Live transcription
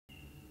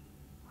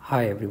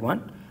Hi everyone.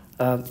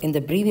 In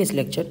the previous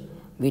lecture,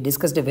 we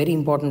discussed a very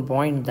important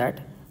point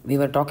that we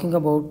were talking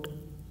about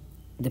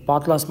the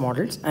path loss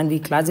models and we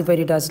classified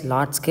it as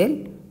large scale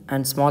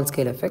and small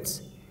scale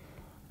effects.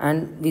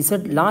 And we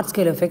said large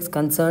scale effects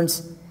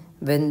concerns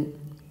when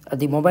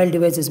the mobile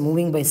device is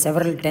moving by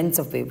several tens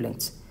of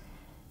wavelengths.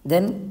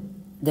 Then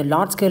the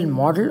large scale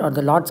model or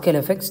the large scale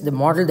effects, the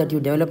model that you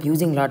develop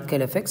using large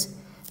scale effects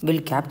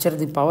will capture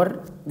the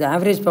power, the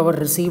average power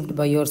received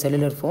by your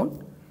cellular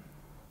phone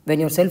when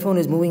your cell phone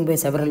is moving by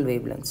several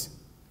wavelengths.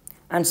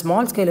 And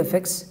small scale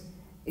effects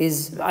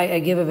is, I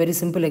gave a very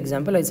simple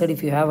example. I said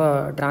if you have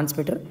a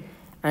transmitter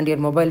and your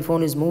mobile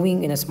phone is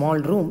moving in a small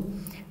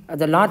room,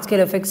 the large scale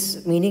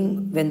effects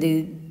meaning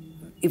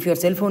if your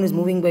cell phone is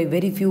moving by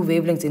very few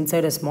wavelengths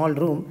inside a small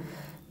room,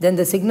 then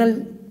the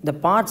signal, the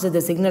paths that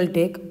the signal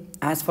take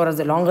as far as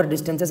the longer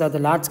distances or the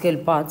large scale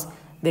paths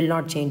will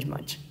not change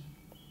much.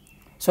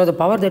 So the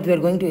power that we are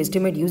going to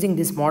estimate using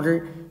this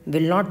model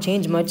will not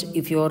change much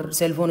if your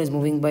cell phone is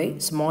moving by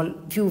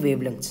few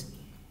wavelengths.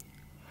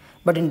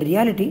 But in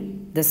reality,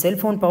 the cell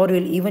phone power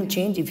will even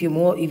change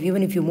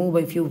even if you move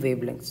by few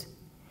wavelengths.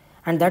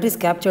 And that is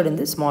captured in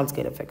the small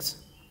scale effects.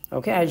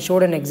 Okay, I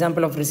showed an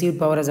example of received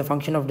power as a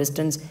function of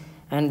distance,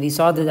 and we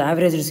saw that the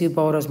average received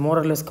power was more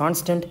or less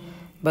constant,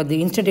 but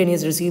the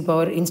instantaneous received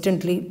power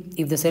instantly,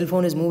 if the cell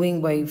phone is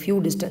moving by few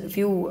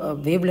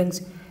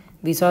wavelengths,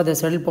 we saw the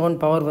cell phone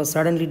power was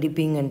suddenly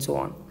dipping and so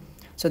on.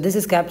 So this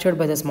is captured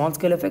by the small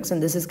scale effects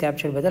and this is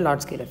captured by the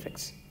large scale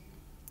effects.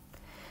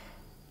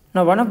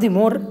 Now one of the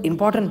more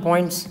important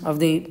points of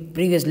the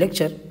previous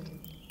lecture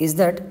is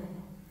that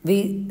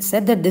we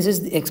said that this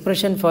is the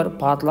expression for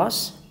path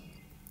loss.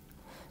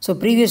 So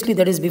previously,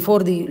 that is before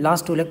the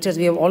last two lectures,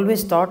 we have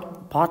always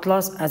thought path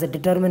loss as a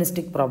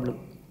deterministic problem.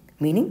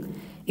 Meaning,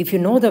 if you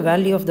know the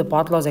value of the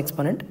path loss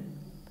exponent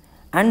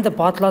and the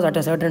path loss at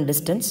a certain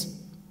distance,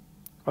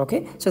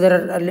 okay, so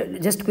there are,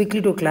 just quickly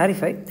to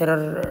clarify, there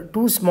are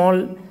two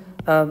small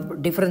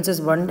differences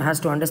one has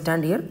to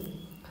understand here.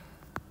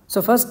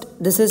 So first,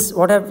 this is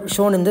what I have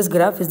shown in this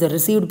graph is the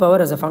received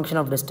power as a function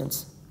of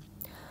distance.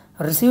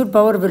 Received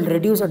power will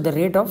reduce at the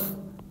rate of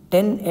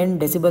 10 n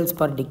decibels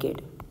per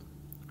decade,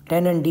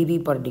 10 n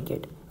dB per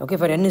decade. Okay,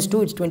 for n is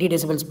 2, it's 20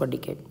 decibels per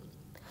decade.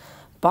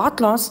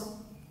 Path loss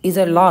is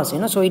a loss,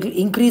 so it will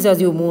increase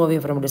as you move away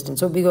from a distance.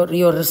 So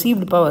your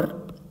received power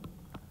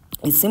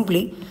is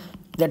simply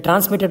the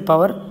transmitted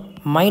power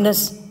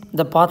minus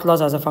the path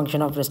loss as a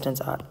function of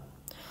distance r.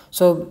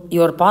 So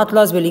your path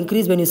loss will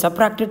increase when you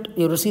subtract it,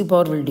 your received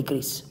power will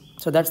decrease.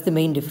 So that's the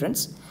main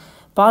difference.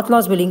 Path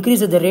loss will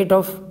increase at the rate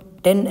of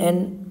 10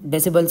 n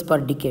decibels per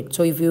decade.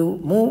 So if you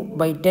move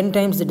by 10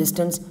 times the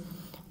distance,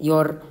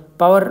 your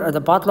power or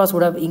the path loss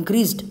would have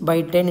increased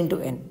by 10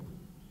 into n.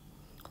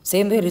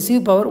 Same way,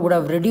 received power would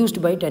have reduced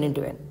by 10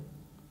 into n.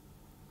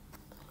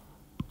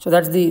 So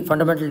that's the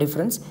fundamental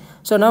difference.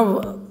 So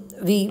now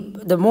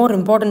the more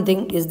important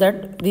thing is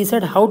that we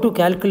said how to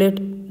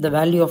calculate the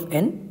value of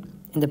n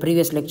in the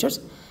previous lectures.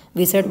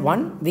 We said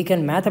one, we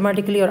can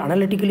mathematically or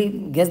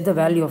analytically guess the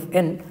value of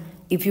n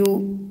if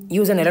you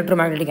use an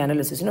electromagnetic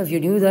analysis. If you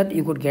do that,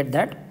 you could get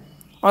that.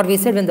 Or we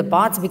said when the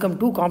paths become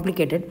too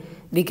complicated,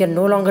 we can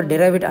no longer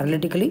derive it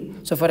analytically.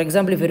 So for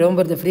example, if you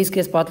remember the free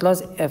space path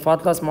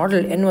loss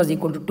model, n was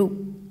equal to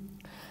 2.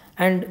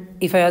 And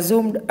if I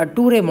assumed a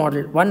 2-ray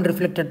model, one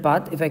reflected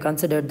path, if I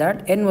considered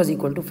that, n was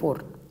equal to 4.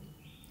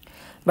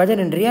 But then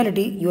in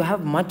reality, you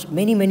have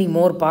many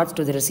more paths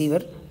to the receiver.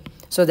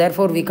 So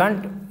therefore, we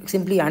can't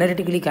simply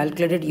analytically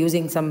calculate it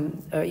using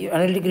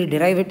analytically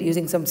derive it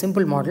using some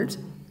simple models.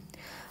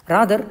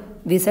 Rather,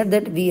 we said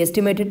that we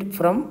estimate it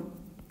from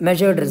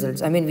measured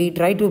results. I mean, we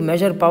try to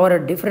measure power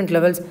at different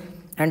levels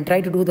and try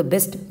to do the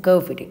best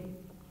curve fitting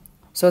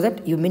so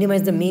that you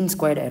minimize the mean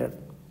squared error.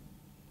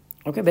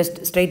 Okay,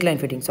 best straight line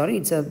fitting. Sorry,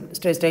 it's a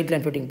straight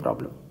line fitting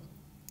problem.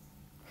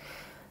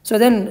 So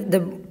then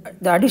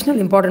the additional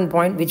important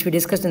point which we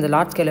discussed in the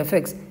large scale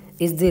effects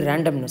is the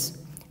randomness.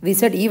 We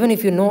said even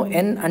if you know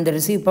n and the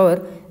received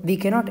power, we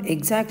cannot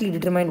exactly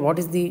determine what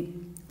is the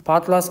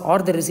path loss or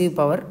the received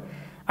power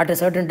at a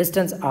certain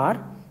distance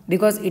r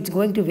because it's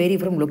going to vary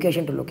from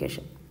location to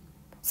location.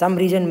 Some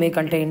region may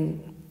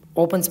contain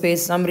open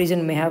space, some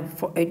region may have,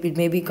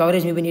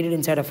 coverage may be needed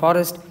inside a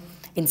forest.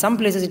 In some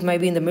places it might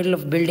be in the middle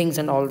of buildings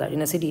and all that,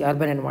 in a city,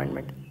 urban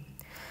environment.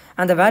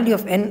 And the value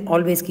of n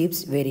always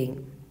keeps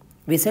varying.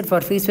 We said for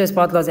free space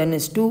path loss n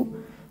is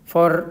 2,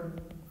 for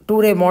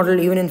 2-ray model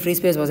even in free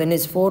space was n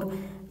is 4.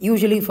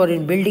 Usually for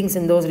in buildings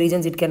in those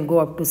regions it can go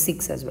up to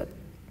 6 as well.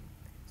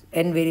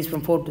 N varies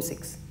from 4 to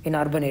 6 in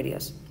urban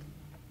areas.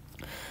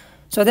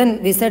 So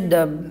then we said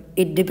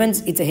it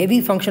depends, it's a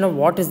heavy function of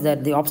what is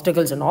that, the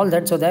obstacles and all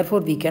that. So therefore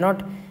we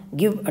cannot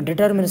give a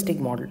deterministic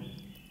model.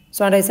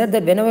 So and I said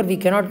that whenever we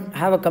cannot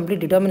have a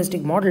complete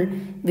deterministic model,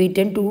 we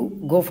tend to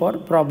go for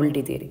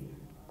probability theory.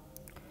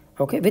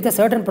 Okay, with a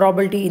certain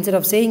probability, instead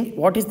of saying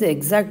what is the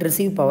exact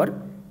received power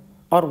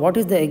or what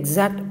is the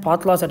exact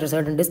path loss at a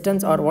certain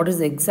distance or what is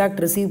the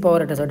exact received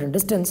power at a certain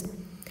distance,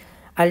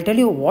 I'll tell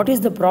you what is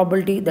the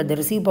probability that the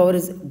received power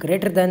is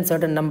greater than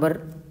certain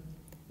number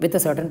with a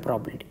certain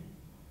probability.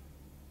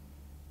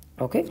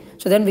 Okay,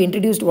 so then we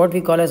introduced what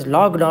we call as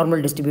log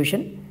normal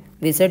distribution.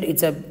 We said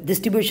it's a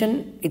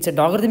distribution, it's a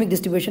logarithmic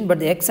distribution, but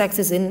the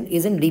x-axis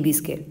is in dB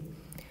scale.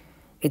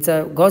 It's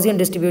a Gaussian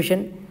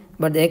distribution,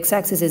 but the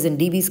x-axis is in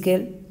dB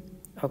scale.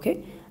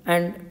 Okay,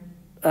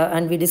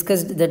 and we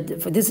discussed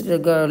that for this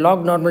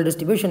log normal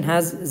distribution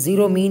has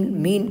zero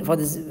mean for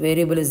this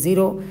variable is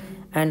 0,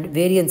 and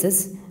variance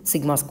is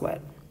sigma square.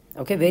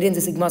 Okay, variance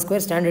is sigma square,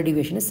 standard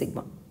deviation is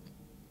sigma.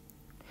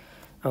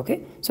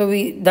 Okay, so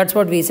that's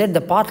what we said.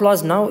 The path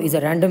loss now is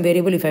a random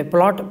variable. If I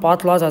plot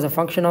path loss as a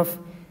function of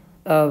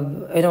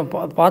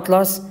path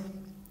loss,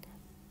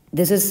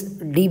 this is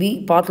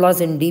dB, path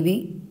loss in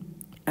dB,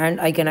 and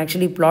I can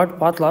actually plot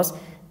path loss,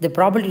 the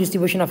probability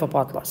distribution of a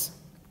path loss.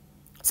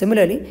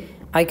 Similarly,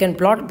 I can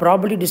plot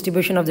probability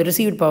distribution of the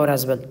received power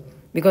as well,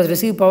 because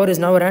received power is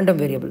now a random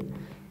variable.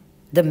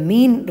 The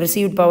mean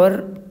received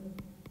power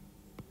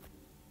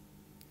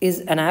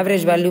is an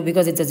average value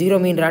because it's a zero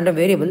mean random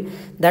variable.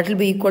 That will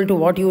be equal to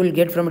what you will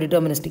get from a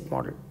deterministic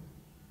model.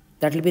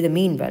 That will be the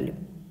mean value.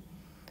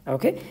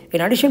 Okay.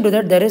 In addition to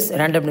that, there is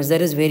randomness,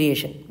 there is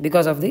variation,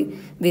 because of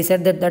we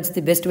said that that's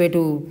the best way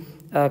to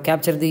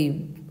capture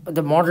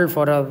the model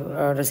for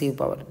a received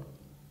power.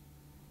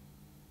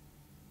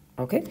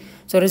 Okay,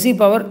 so receive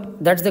power,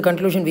 that's the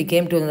conclusion we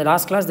came to in the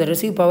last class. The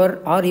receive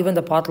power or even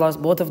the path loss,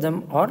 both of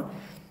them are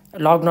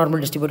log normal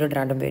distributed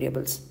random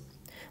variables.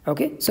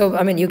 Okay, so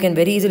I mean you can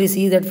very easily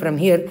see that from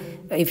here,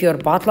 if your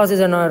path loss is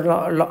a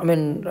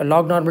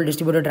log normal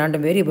distributed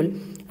random variable,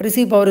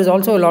 receive power is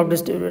also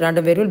a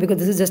random variable, because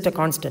this is just a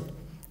constant.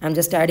 I'm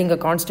just adding a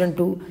constant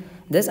to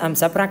this, I'm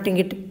subtracting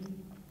it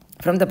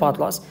from the path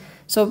loss.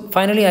 So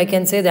finally I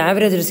can say the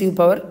average receive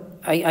power,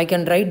 I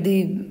can write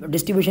the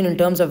distribution in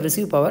terms of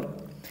receive power.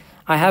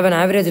 I have an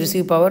average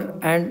receive power,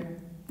 and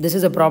this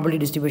is a probability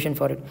distribution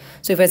for it.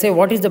 So if I say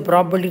what is the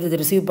probability that the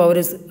receive power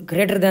is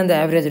greater than the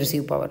average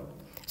receive power,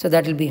 so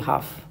that will be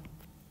half.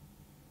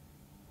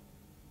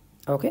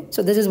 Okay,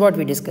 so this is what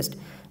we discussed,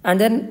 and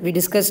then we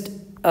discussed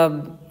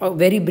a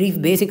very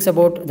brief basics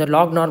about the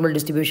log normal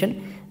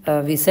distribution.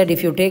 We said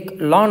if you take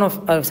ln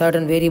of a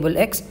certain variable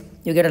x,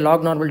 you get a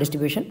log normal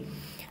distribution,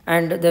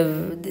 and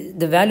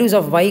the values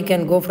of y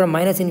can go from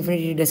minus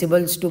infinity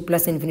decibels to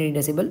plus infinity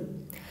decibel,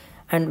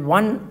 and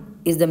 1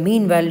 is the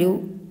mean value.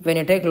 When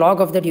you take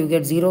log of that, you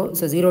get 0,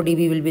 so 0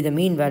 dB will be the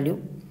mean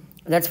value.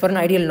 That's for an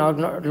ideal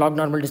log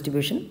normal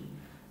distribution.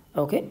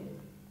 Okay,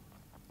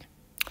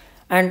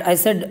 and I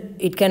said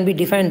it can be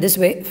defined this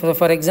way.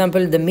 For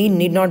example, the mean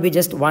need not be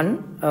just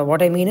 1.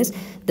 What I mean is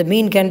the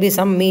mean can be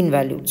some mean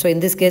value. So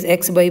in this case,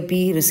 x by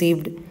p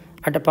received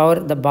at a power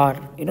the bar,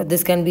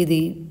 this can be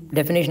the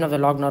definition of the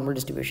log normal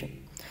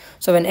distribution.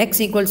 So when x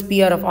equals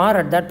PR of r,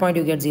 at that point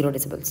you get 0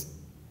 decibels.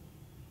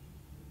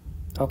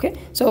 Okay,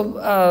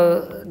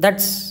 so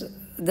that's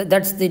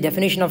the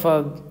definition of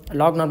a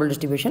log normal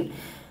distribution.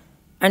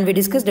 And we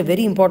discussed a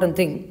very important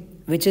thing,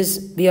 which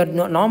is we are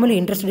normally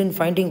interested in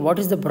finding what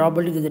is the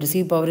probability that the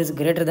received power is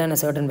greater than a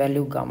certain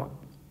value gamma.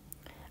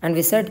 And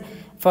we said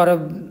for a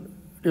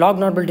log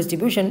normal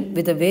distribution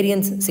with a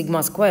variance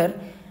sigma square,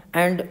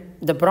 and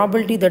the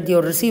probability that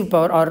your received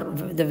power, or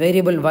the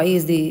variable y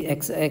is the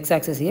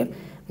x-axis here,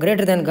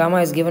 greater than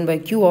gamma is given by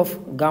q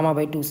of gamma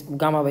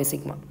by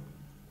sigma.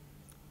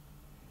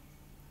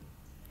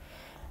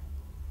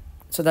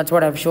 So that's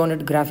what I've shown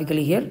it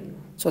graphically here.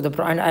 So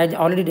and I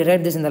already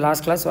derived this in the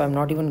last class, so I'm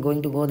not even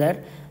going to go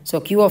there.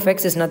 So q of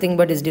x is nothing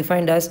but is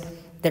defined as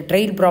the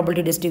trail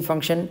probability density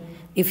function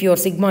if your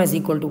sigma is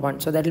equal to 1.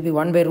 So that will be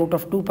 1 by root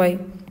of 2 pi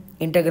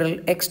integral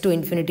x to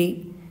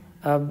infinity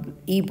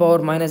e power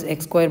minus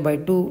x square by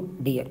 2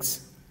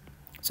 dx.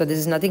 So this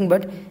is nothing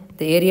but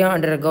the area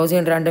under a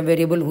Gaussian random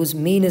variable whose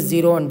mean is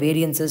 0 and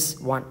variance is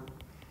 1.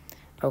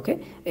 Okay,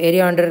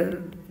 area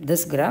under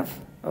this graph.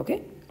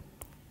 Okay,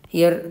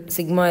 here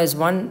sigma is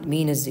 1,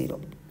 mean is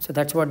 0. So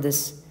that's what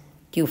this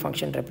q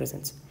function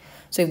represents.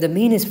 So if the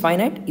mean is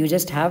finite, you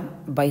just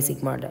have by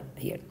sigma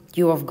here,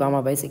 q of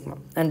gamma by sigma,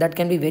 and that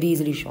can be very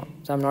easily shown.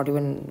 So I'm not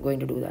even going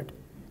to do that.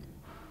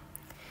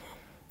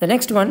 The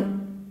next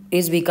one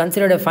is we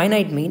considered a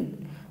finite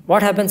mean.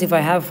 What happens if I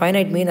have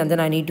finite mean and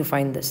then I need to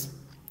find this?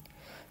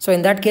 So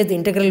in that case, the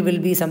integral will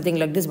be something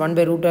like this: 1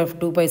 by root of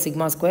 2 pi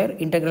sigma square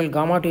integral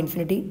gamma to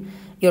infinity.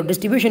 Your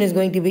distribution is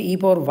going to be e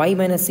power y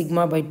minus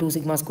sigma by 2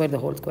 sigma square the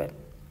whole square.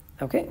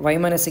 Okay, y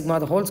minus sigma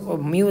the whole, or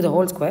mu the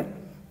whole square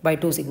by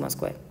 2 sigma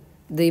square.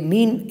 The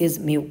mean is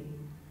mu.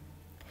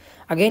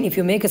 Again, if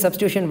you make a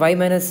substitution y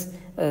minus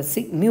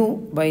mu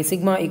by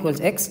sigma equals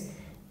x,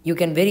 you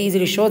can very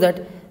easily show that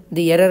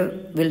the error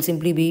will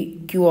simply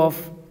be q of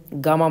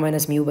gamma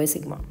minus mu by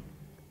sigma.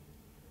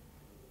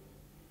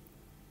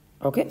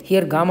 Okay,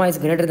 here gamma is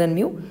greater than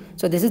mu,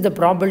 so this is the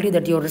probability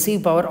that your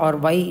receive power, or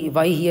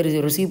y here is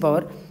your receive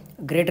power,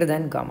 greater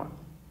than gamma.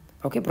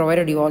 Okay,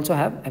 provided you also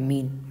have a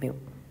mean mu.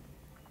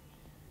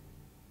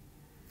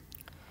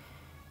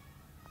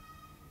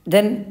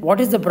 Then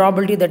what is the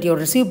probability that your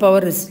receive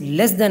power is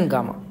less than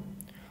gamma?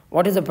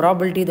 What is the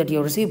probability that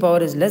your receive power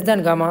is less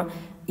than gamma?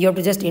 You have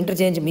to just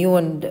interchange mu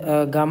and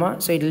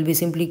gamma, so it will be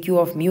simply q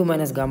of mu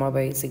minus gamma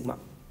by sigma.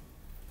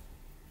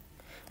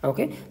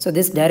 Okay, so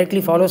this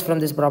directly follows from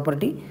this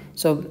property.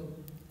 So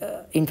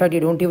in fact, you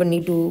don't even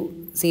need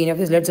to see any of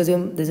this. Let's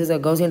assume this is a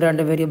Gaussian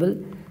random variable.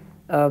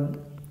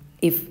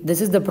 If this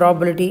is the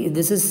probability, if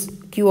this is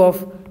q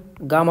of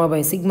gamma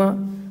by sigma,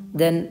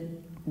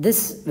 then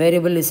this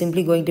variable is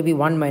simply going to be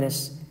 1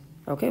 minus,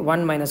 okay,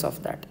 1 minus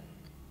of that.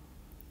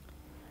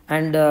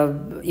 And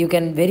you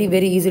can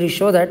very easily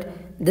show that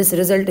this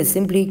result is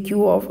simply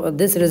q of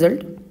this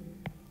result.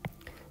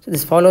 So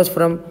this follows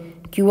from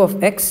q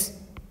of x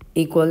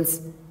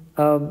equals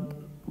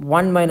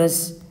 1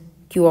 minus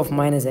q of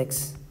minus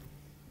x.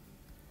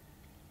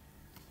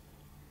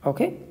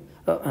 Okay,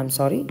 I'm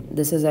sorry,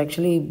 this is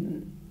actually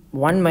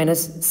 1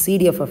 minus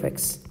CDF of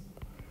x,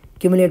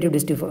 cumulative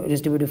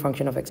distributive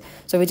function of x.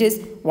 So which is,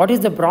 what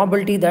is the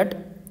probability that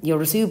your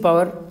received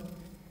power,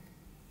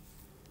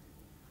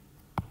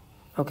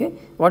 okay,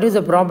 what is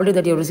the probability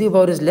that your received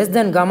power is less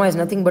than gamma is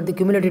nothing but the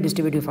cumulative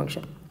distributive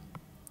function.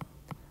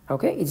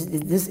 Okay, it's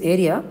this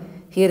area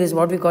here is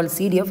what we call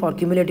CDF or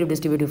cumulative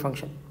distributive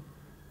function.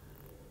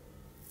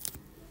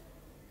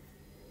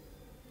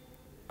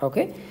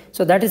 Okay,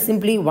 so that is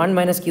simply 1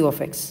 minus q of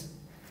x.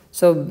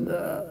 So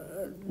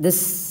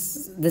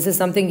this is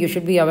something you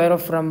should be aware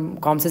of from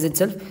COMSYS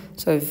itself.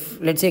 So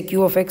if let's say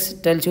q of x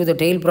tells you the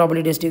tail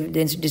probability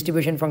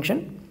distribution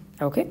function,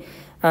 okay,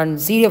 and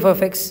CDF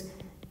of x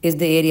is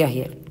the area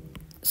here.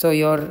 So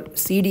your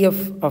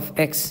CDF of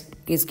x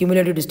is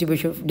cumulative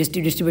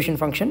distribution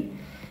function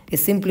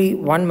is simply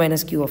 1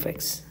 minus q of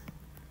x.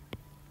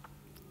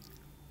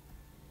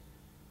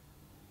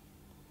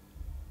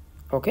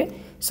 Okay,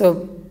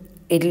 so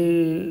it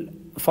will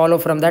follow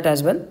from that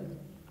as well.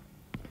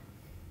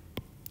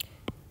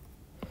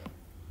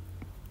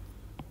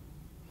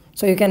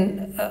 So you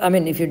can, I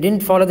mean, if you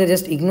didn't follow that,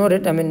 just ignore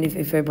it. I mean,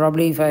 if I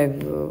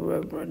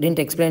didn't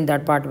explain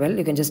that part well,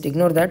 you can just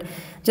ignore that.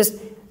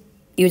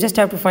 You just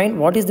have to find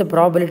what is the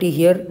probability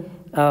here.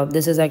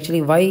 This is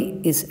actually y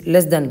is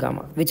less than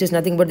gamma, which is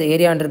nothing but the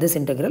area under this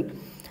integral.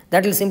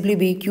 That will simply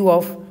be q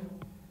of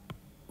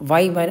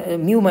y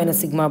mu minus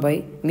sigma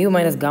by mu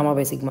minus gamma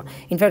by sigma.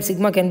 In fact,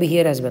 sigma can be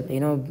here as well. You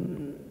know,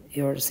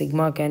 your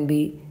sigma can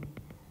be,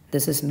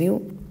 this is mu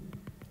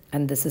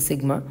and this is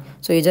sigma.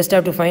 So you just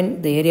have to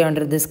find the area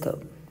under this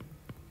curve.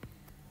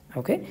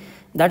 Okay,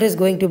 that is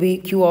going to be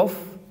q of,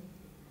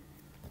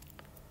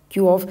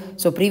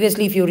 so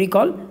previously if you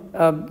recall,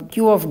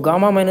 q of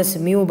gamma minus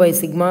mu by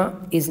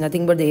sigma is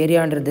nothing but the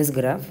area under this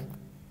graph.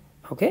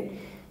 Okay,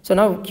 so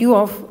now q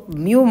of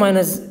mu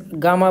minus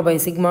gamma by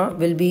sigma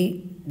will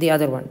be the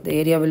other one. The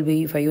area will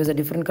be, if I use a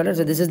different color,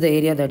 so this is the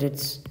area that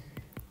it's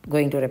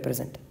going to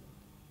represent.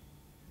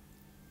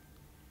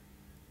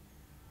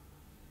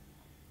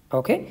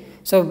 Okay,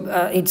 so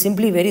it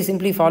very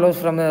simply follows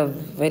from a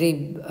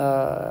very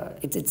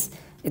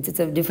it's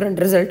a different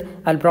result.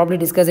 I'll probably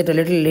discuss it a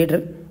little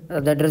later,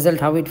 that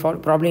result, how it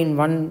probably in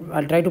one,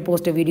 I'll try to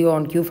post a video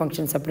on Q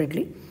function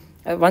separately.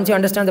 Once you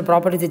understand the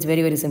properties, it's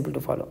very simple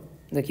to follow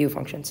the Q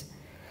functions.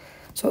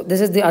 So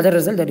this is the other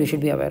result that you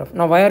should be aware of.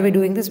 Now why are we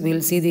doing this?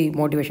 We'll see the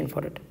motivation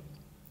for it.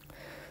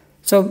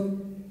 So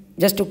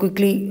just to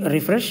quickly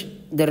refresh,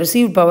 the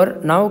received power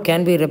now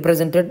can be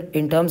represented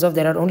in terms of,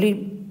 there are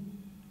only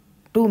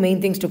two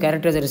main things to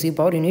characterize the received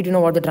power. You need to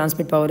know what the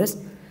transmit power is,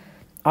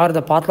 or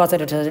the path loss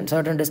at a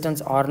certain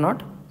distance or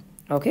not.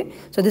 Okay,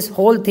 so this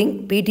whole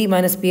thing Pt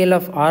minus PL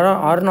of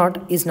R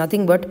naught is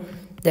nothing but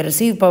the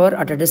received power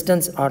at a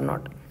distance R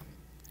naught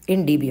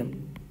in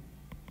dBm.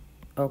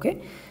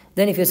 Okay,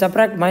 then if you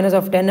subtract minus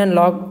of 10 n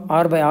log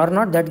R by R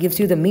naught, that gives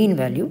you the mean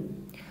value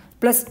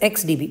plus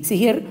x dB. See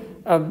here,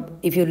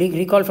 if you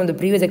recall from the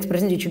previous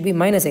expression, it should be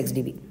minus x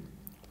dB,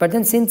 but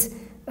then since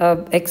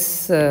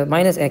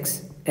minus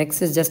x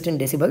is just in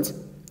decibels,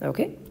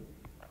 okay,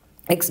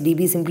 x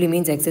dB simply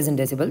means x is in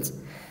decibels.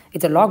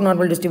 It's a log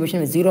normal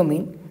distribution with zero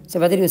mean, so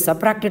whether you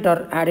subtract it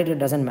or add it, it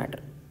doesn't matter.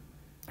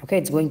 Okay,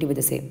 it's going to be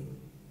the same.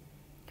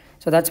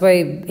 So that's why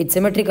it's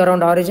symmetric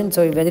around origin,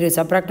 so whether you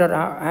subtract or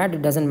add,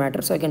 it doesn't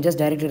matter. So I can just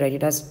directly write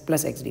it as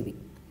plus x dB.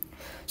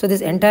 So this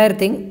entire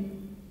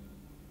thing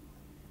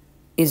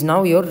is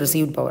now your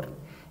received power.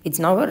 It's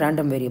now a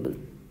random variable.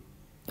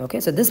 Okay,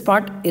 so this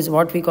part is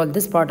what we call,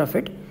 this part of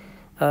it,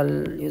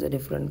 I'll use a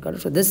different color.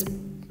 So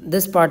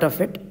this part of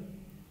it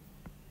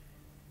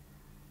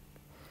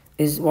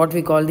is what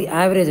we call the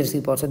average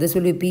received power. So this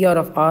will be PR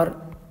of R,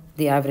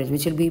 the average,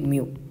 which will be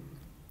mu.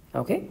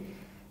 Okay,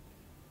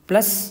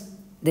 plus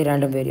the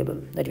random variable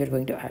that we are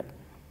going to add.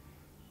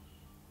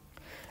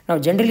 Now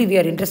generally we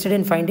are interested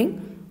in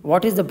finding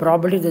what is the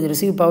probability that the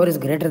received power is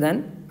greater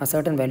than a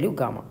certain value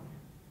gamma.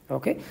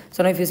 Okay,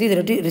 so now if you see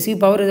the received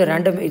power is a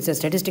random, it's a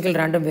statistical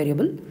random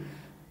variable.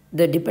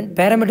 The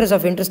parameters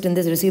of interest in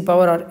this received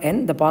power are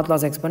n, the path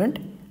loss exponent,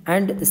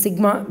 and the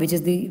sigma, which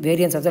is the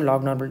variance of the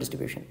log normal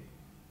distribution.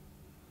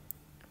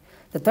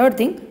 The third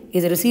thing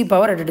is the received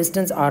power at a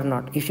distance R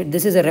naught.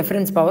 This is a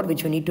reference power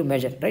which you need to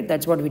measure, right?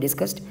 That's what we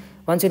discussed.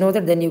 Once you know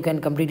that, then you can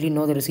completely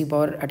know the received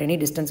power at any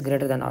distance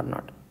greater than R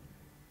naught.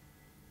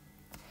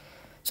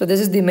 So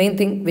this is the main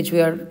thing which we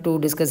are to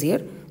discuss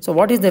here. So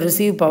what is the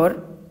received power?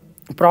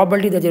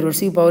 Probability that your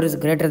received power is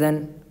greater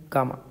than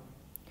gamma.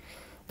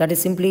 That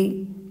is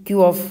simply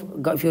q of,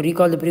 if you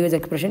recall the previous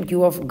expression,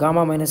 q of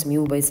gamma minus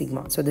mu by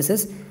sigma. So this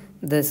is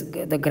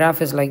the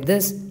graph is like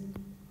this.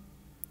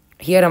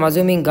 Here I'm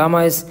assuming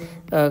gamma is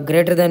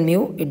greater than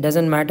mu. It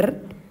doesn't matter.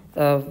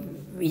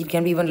 It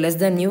can be even less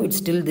than mu. It's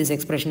still, this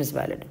expression is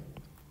valid.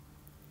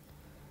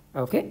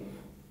 Okay.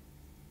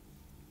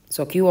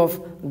 So q of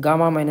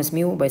gamma minus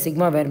mu by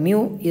sigma, where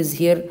mu is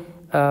here.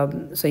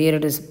 So here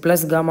it is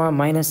plus gamma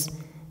minus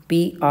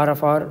p r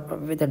of r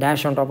with a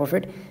dash on top of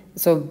it.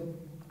 So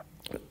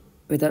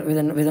with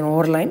an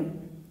overline.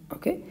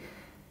 Okay.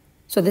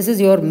 So this is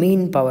your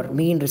mean power,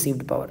 mean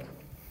received power.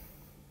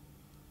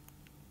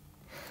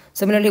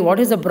 Similarly, what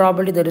is the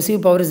probability the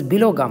received power is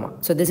below gamma?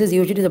 So this is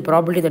usually the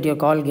probability that your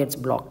call gets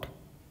blocked.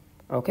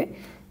 Okay.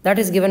 That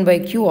is given by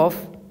q of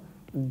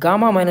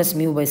gamma minus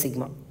mu by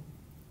sigma.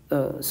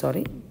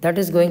 That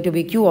is going to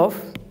be q of,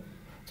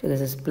 so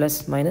this is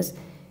plus minus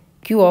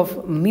q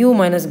of mu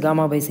minus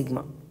gamma by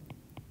sigma.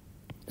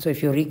 So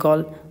if you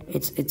recall,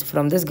 it's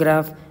from this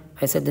graph,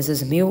 I said this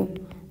is mu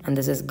and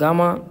this is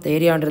gamma. The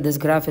area under this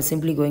graph is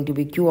simply going to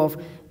be q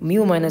of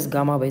mu minus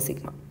gamma by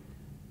sigma.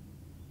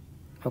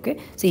 Okay.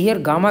 See here,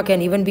 gamma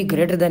can even be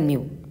greater than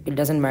mu. It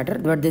doesn't matter,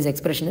 but this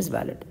expression is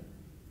valid.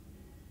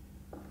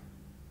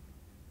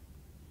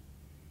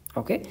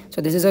 Okay.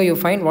 So this is how you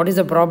find what is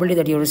the probability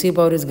that your received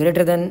power is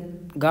greater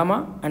than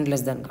gamma and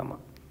less than gamma.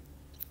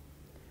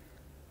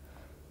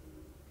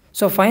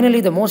 So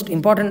finally, the most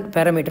important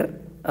parameter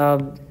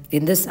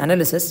in this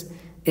analysis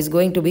is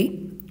going to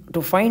be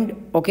to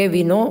find, okay,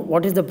 we know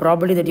what is the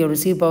probability that your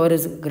received power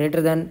is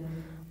greater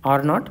than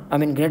R naught,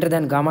 greater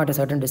than gamma at a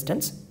certain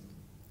distance.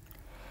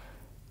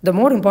 The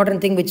more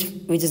important thing which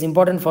is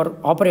important for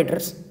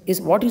operators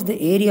is what is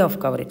the area of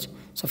coverage.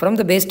 So from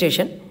the base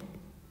station,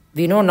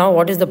 we know now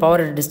what is the power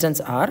at a distance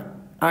R,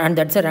 and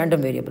that's a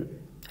random variable,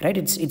 right?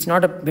 It's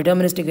not a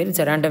deterministic variable, it's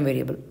a random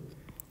variable.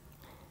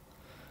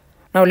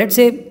 Now let's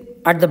say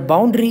at the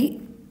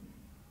boundary,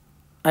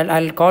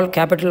 I'll call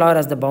capital R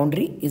as the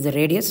boundary, is the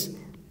radius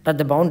at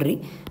the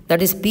boundary,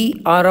 that is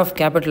P R of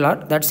capital R,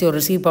 that's your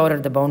received power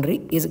at the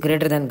boundary, is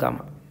greater than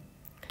gamma.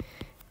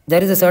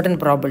 There is a certain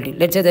probability.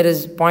 Let's say there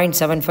is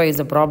 0.75 is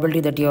the probability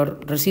that your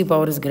received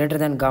power is greater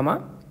than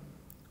gamma.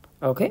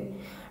 Okay.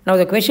 Now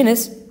the question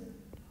is,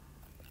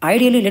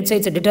 ideally, let's say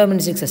it's a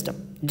deterministic system.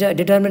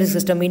 Deterministic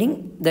system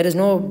meaning there is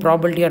no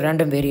probability or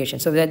random variation.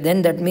 So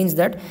then that means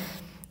that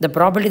the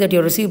probability that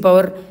your received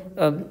power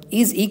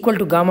is equal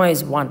to gamma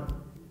is 1.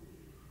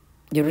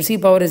 Your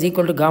received power is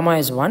equal to gamma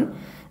is 1.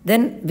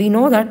 Then we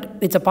know that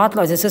it's a path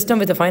loss, a system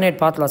with a finite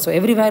path loss. So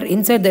everywhere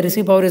inside the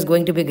received power is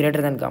going to be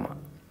greater than gamma,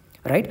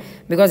 right?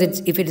 Because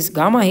if it is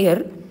gamma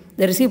here,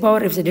 the received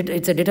power, if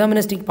it's a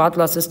deterministic path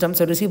loss system,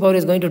 so received power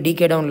is going to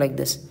decay down like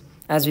this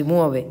as we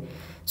move away.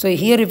 So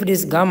here if it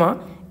is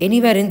gamma,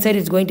 anywhere inside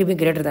it's going to be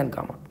greater than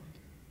gamma.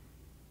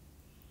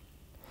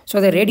 So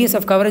the radius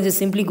of coverage is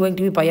simply going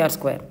to be pi r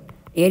square.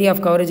 Area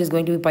of coverage is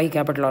going to be pi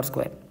capital R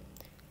square.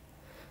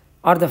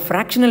 Or the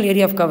fractional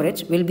area of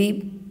coverage will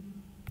be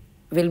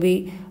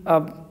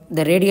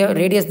the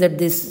radius that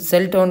this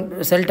cell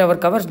tower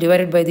covers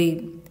divided by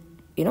the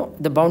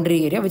the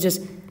boundary area, which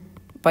is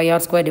pi r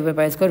square divided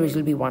by pi r square, which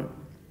will be 1.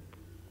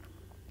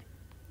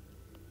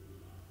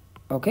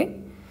 Okay.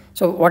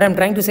 So what I'm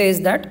trying to say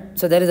is that,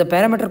 so there is a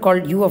parameter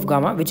called u of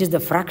gamma, which is the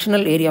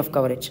fractional area of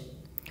coverage.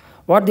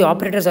 What the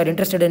operators are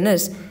interested in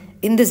is,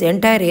 in this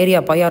entire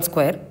area pi r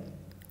square,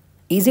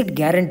 is it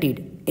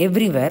guaranteed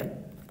everywhere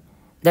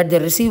that the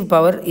received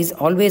power is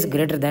always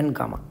greater than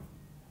gamma?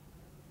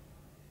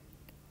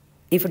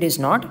 If it is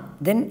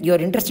not, then you are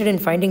interested in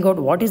finding out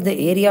what is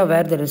the area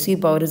where the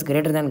received power is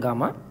greater than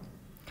gamma,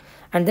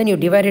 and then you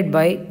divide it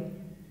by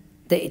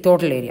the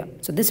total area.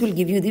 So this will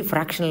give you the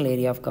fractional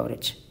area of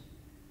coverage.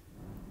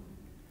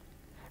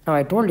 Now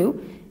I told you,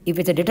 if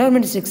it's a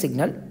deterministic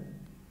signal,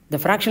 the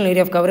fractional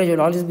area of coverage will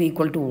always be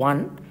equal to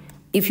 1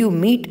 if you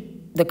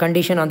meet the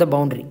condition on the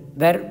boundary,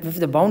 where if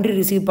the boundary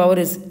received power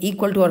is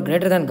equal to or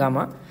greater than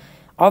gamma,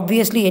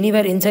 obviously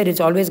anywhere inside it's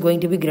always going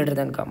to be greater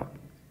than gamma.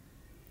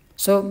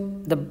 So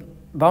the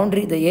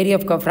boundary, the area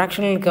of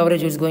fractional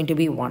coverage is going to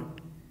be 1.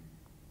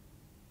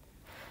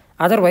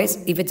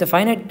 Otherwise, if it's a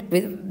finite,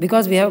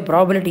 because we have a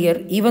probability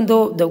here, even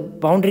though the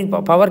boundary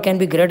power can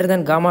be greater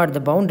than gamma at the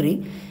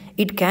boundary,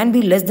 it can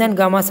be less than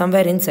gamma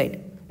somewhere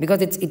inside,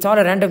 because it's all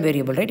a random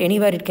variable, right?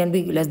 Anywhere it can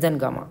be less than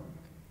gamma.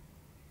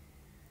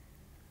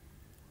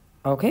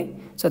 Okay,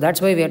 so that's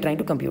why we are trying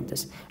to compute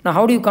this. Now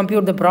how do you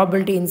compute the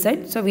probability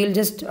inside? So we'll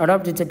just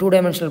adopt, it's a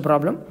two-dimensional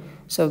problem,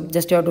 so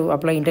just you have to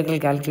apply integral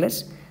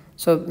calculus.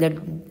 So let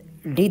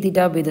d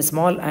theta be the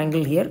small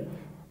angle here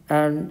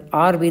and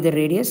r be the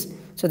radius.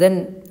 So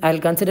then I'll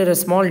consider a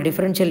small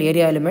differential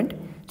area element.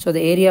 So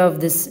the area of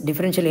this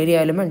differential area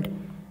element,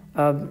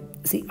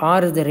 see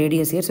r is the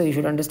radius here, so you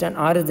should understand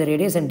r is the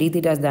radius and d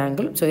theta is the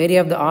angle. So area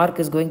of the arc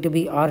is going to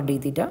be r d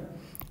theta,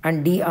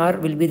 and dr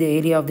will be the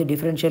area of the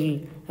differential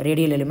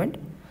radial element.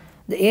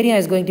 The area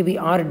is going to be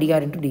r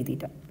dr into d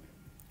theta.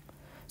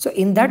 So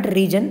in that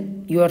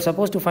region, you are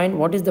supposed to find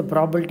what is the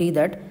probability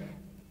that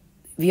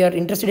we are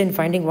interested in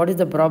finding what is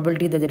the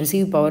probability that the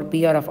received power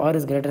PR of R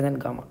is greater than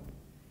gamma.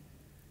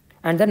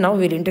 And then now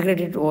we will integrate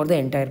it over the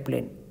entire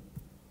plane,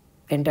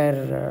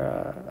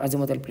 entire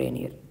azimuthal plane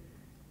here.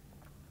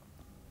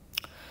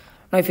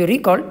 Now if you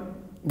recall,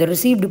 the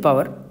received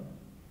power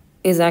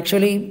is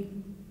actually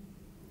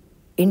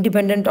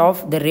independent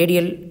of the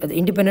radial,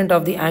 independent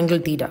of the angle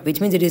theta, which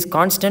means it is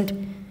constant.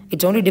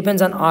 It only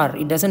depends on R,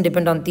 it doesn't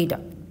depend on theta,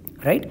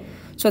 right?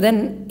 So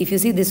then if you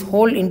see, this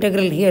whole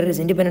integral here is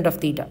independent of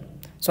theta.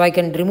 So I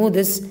can remove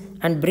this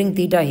and bring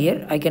theta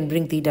here, I can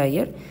bring theta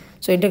here.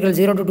 So integral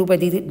 0 to 2 pi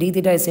d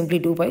theta is simply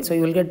 2 pi. So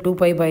you will get 2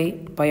 pi by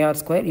pi r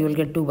square, you will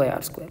get 2 by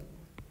r square.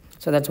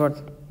 So that's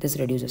what this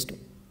reduces to.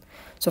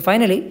 So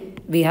finally,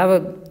 we have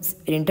an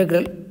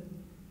integral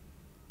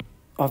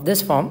of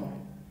this form.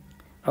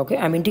 Okay,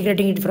 I'm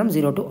integrating it from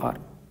 0 to r.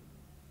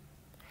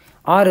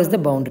 R is the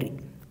boundary.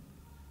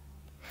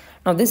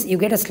 Now this, you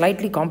get a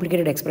slightly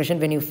complicated expression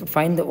when you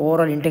find the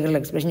overall integral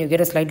expression. You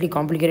get a slightly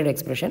complicated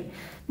expression,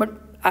 but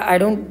I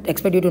don't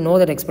expect you to know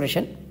that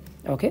expression.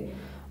 Okay,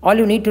 all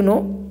you need to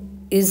know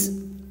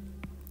is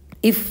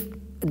if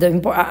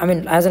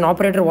as an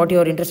operator, what you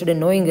are interested in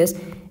knowing is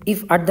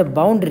if at the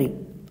boundary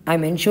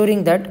I'm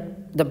ensuring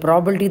that the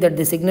probability that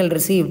the signal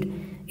received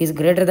is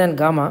greater than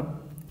gamma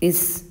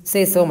is,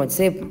 say, so much,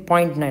 say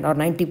 0.9 or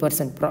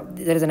 90%.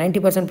 There is a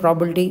 90%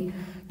 probability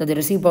that the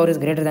received power is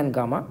greater than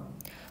gamma.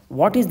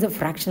 What is the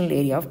fractional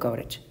area of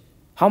coverage?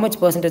 How much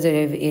percentage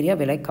of area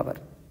will I cover?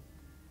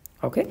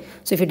 Okay,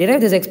 so if you derive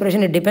this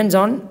expression, it depends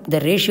on the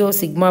ratio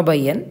sigma by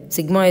n.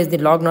 Sigma is the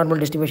log normal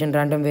distribution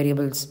random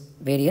variables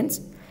variance,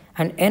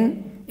 and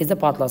n is the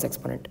path loss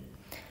exponent.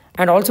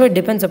 And also it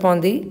depends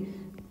upon the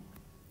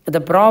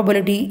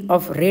probability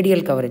of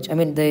radial coverage,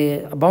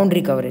 the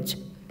boundary coverage.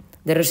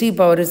 The received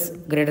power is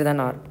greater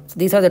than R. So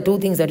these are the two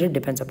things that it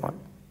depends upon.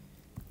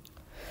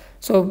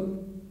 So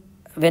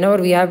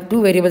whenever we have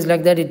two variables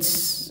like that,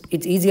 it's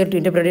easier to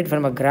interpret it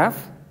from a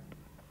graph.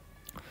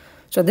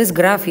 So this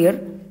graph here,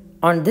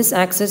 on this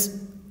axis,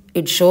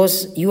 it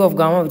shows U of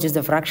gamma, which is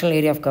the fractional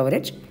area of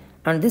coverage.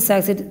 And this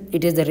axis,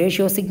 it is the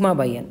ratio sigma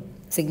by n.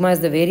 Sigma is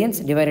the variance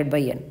divided by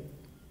n.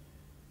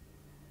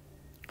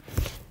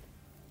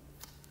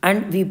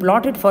 And we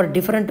plot it for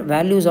different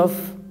values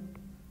of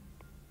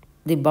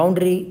the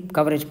boundary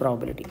coverage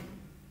probability.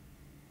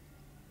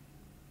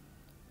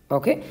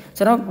 Okay,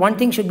 so now one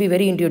thing should be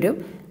very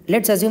intuitive.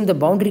 Let's assume the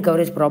boundary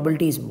coverage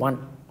probability is 1,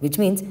 which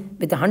means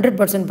with a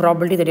 100%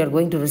 probability that you are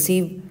going to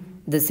receive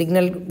the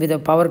signal with a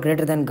power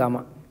greater than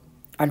gamma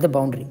at the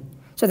boundary.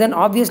 So then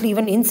obviously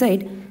even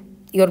inside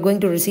you are going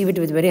to receive it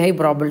with very high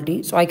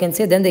probability. So I can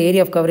say then the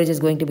area of coverage is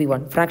going to be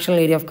 1. Fractional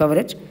area of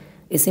coverage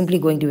is simply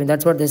going to be,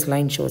 that's what this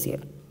line shows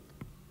here.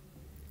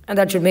 And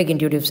that should make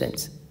intuitive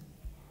sense.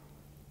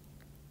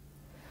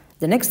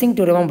 The next thing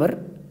to remember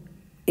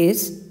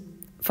is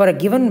for a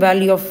given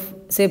value of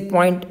say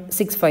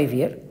 0.65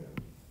 here,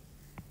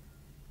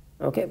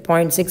 okay,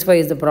 0.65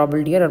 is the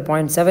probability here, or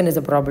 0.7 is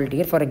the probability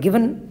here. For a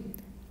given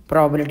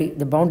probability,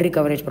 the boundary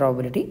coverage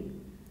probability,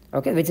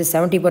 okay, which is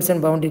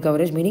 70% boundary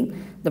coverage,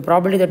 meaning the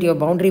probability that your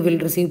boundary will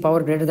receive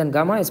power greater than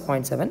gamma is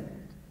 0.7.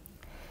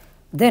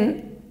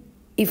 Then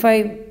if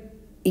I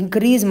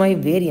increase my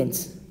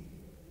variance,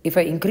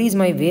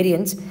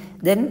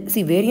 then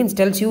see, variance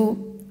tells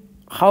you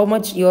how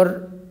much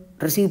your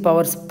received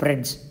power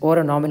spreads over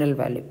a nominal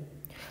value.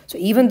 So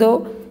even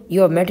though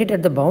you have met it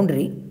at the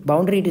boundary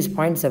it is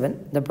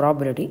 0.7, the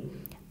probability,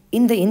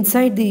 in the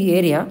inside the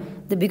area,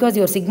 because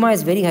your sigma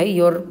is very high,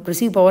 your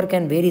received power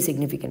can vary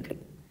significantly,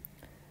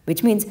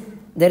 which means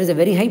there is a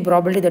very high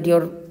probability that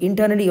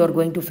internally you are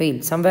going to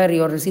fail. Somewhere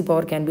your received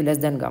power can be less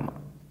than gamma.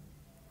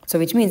 So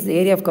which means the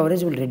area of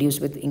coverage will reduce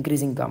with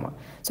increasing gamma.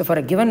 So for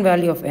a given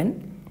value of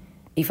n,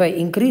 if I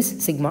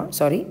increase sigma,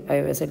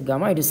 I said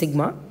gamma, it is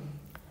sigma,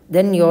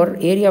 then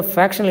your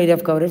fractional area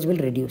of coverage will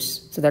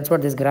reduce. So that's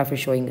what this graph is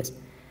showing us.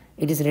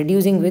 It is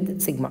reducing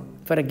with sigma.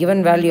 For a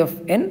given value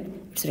of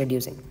n, it's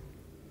reducing.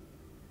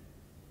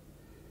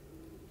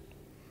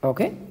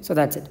 Okay, so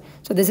that's it.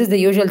 So this is the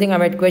usual thing I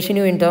might question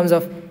you in terms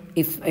of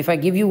if I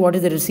give you what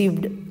is the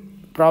received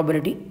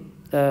probability,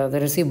 the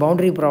received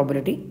boundary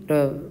probability,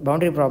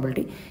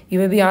 you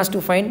may be asked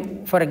to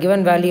find for a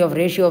given value of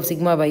ratio of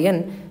sigma by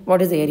n,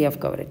 what is the area of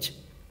coverage.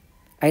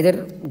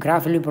 Either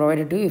graph will be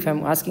provided to you. If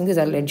I'm asking this,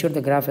 I'll ensure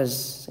the graph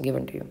is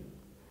given to you.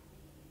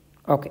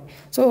 Okay,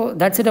 so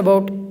that's it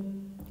about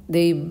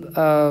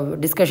the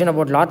discussion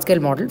about large scale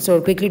models.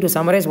 So quickly to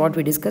summarize what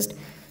we discussed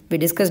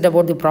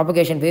about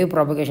the wave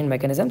propagation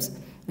mechanisms.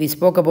 We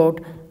spoke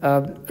about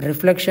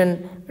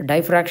reflection,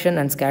 diffraction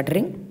and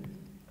scattering.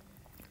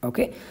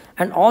 Okay,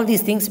 and all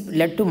these things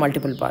led to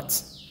multiple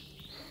paths.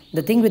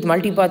 The thing with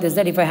multipath is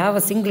that if I have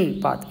a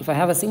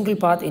single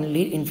path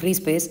in free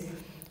space,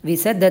 we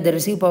said that the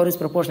received power is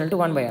proportional to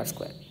 1 by r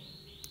square.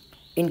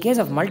 In case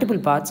of multiple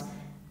paths,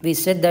 we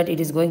said that it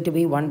is going to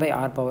be 1 by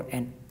r power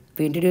n.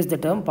 We introduced the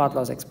term path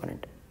loss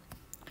exponent.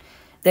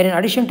 Then in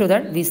addition to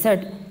that, we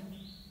said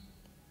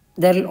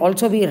there will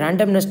also be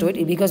randomness to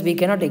it because we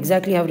cannot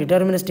exactly have a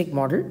deterministic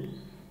model.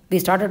 We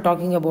started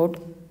talking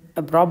about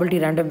a probability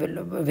random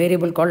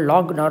variable called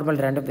log normal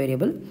random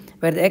variable,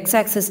 where the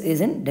x-axis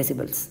is in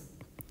decibels.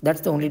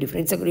 That's the only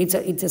difference.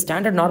 It's a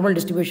standard normal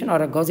distribution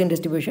or a Gaussian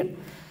distribution.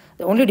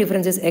 The only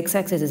difference is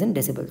x-axis is in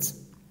decibels,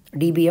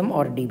 dBm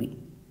or dB.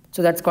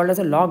 So that's called as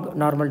a log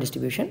normal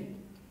distribution.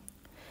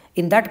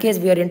 In that case,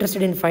 we are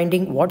interested in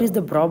finding what is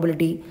the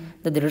probability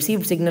that the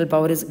received signal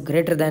power is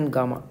greater than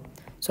gamma.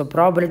 So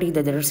probability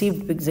that the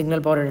received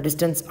signal power at a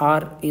distance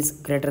r is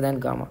greater than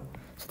gamma.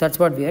 So that's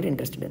what we are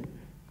interested in.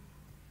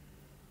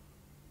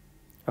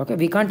 Okay,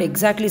 we can't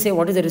exactly say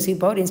what is the received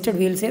power. Instead,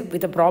 we will say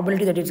with a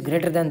probability that it's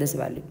greater than this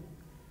value.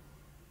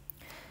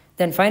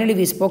 Then finally,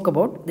 we spoke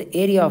about the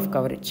area of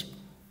coverage,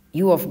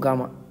 U of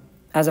gamma,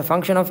 as a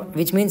function of,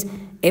 which means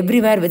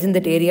everywhere within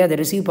that area, the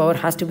received power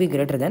has to be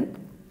greater than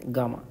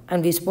gamma.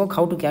 And we spoke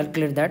how to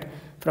calculate that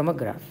from a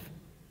graph.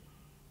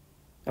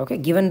 Okay,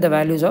 given the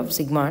values of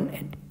sigma and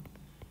n.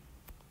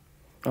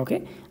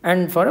 Okay,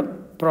 and for a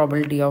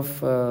probability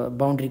of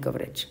boundary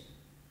coverage.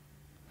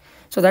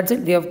 So that's it.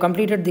 We have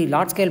completed the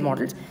large scale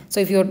models. So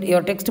if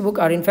your textbook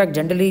are in fact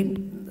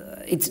generally,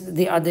 it's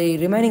the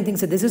remaining things.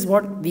 So this is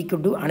what we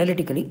could do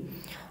analytically.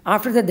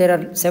 After that, there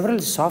are several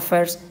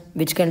softwares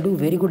which can do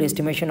very good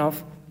estimation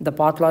of the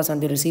path loss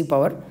and the receive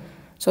power.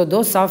 So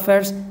those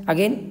softwares,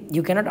 again,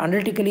 you cannot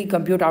analytically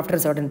compute after a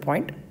certain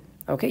point.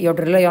 Okay, you have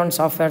to rely on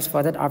softwares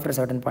for that after a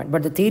certain point.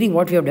 But the theory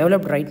what we have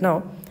developed right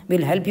now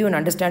will help you in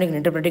understanding and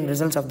interpreting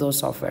results of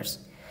those softwares.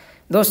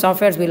 Those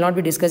softwares we will not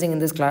be discussing in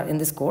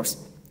this course.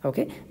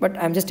 Okay, but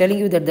I'm just telling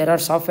you that there are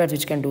softwares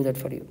which can do that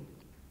for you.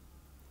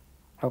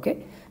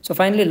 Okay, so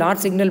finally large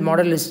signal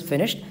model is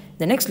finished.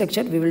 The next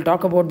lecture we will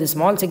talk about the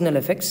small signal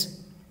effects.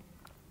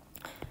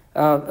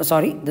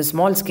 The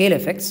small scale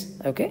effects.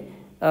 Okay,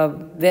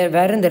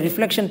 wherein the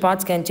reflection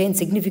paths can change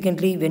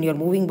significantly when you are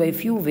moving by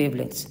few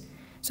wavelengths.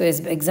 So as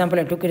example,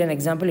 I took it an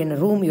example in a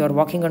room, you are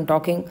walking and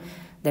talking,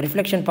 the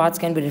reflection paths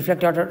can be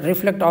reflect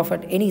off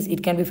at any,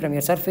 it can be from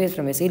your surface,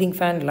 from a ceiling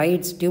fan,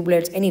 lights, tube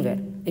lights, anywhere.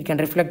 It can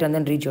reflect and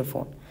then reach your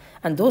phone.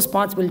 And those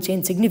paths will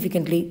change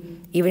significantly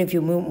even if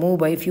you move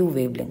by a few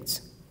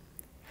wavelengths.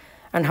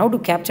 And how to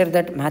capture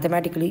that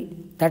mathematically,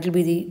 that will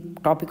be the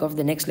topic of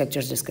the next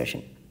lecture's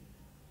discussion.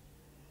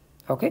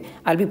 Okay,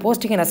 I'll be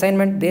posting an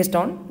assignment based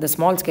on the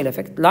small scale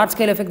effect. Large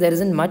scale effect, there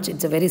isn't much,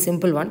 it's a very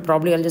simple one.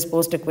 Probably I'll just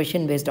post a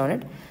question based on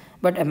it.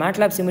 But a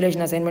MATLAB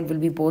simulation assignment will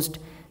be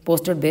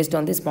posted based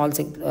on the small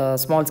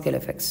scale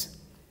effects.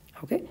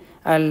 Okay,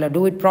 I'll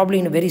do it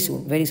probably very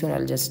soon. Very soon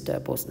I'll just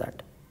post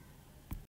that.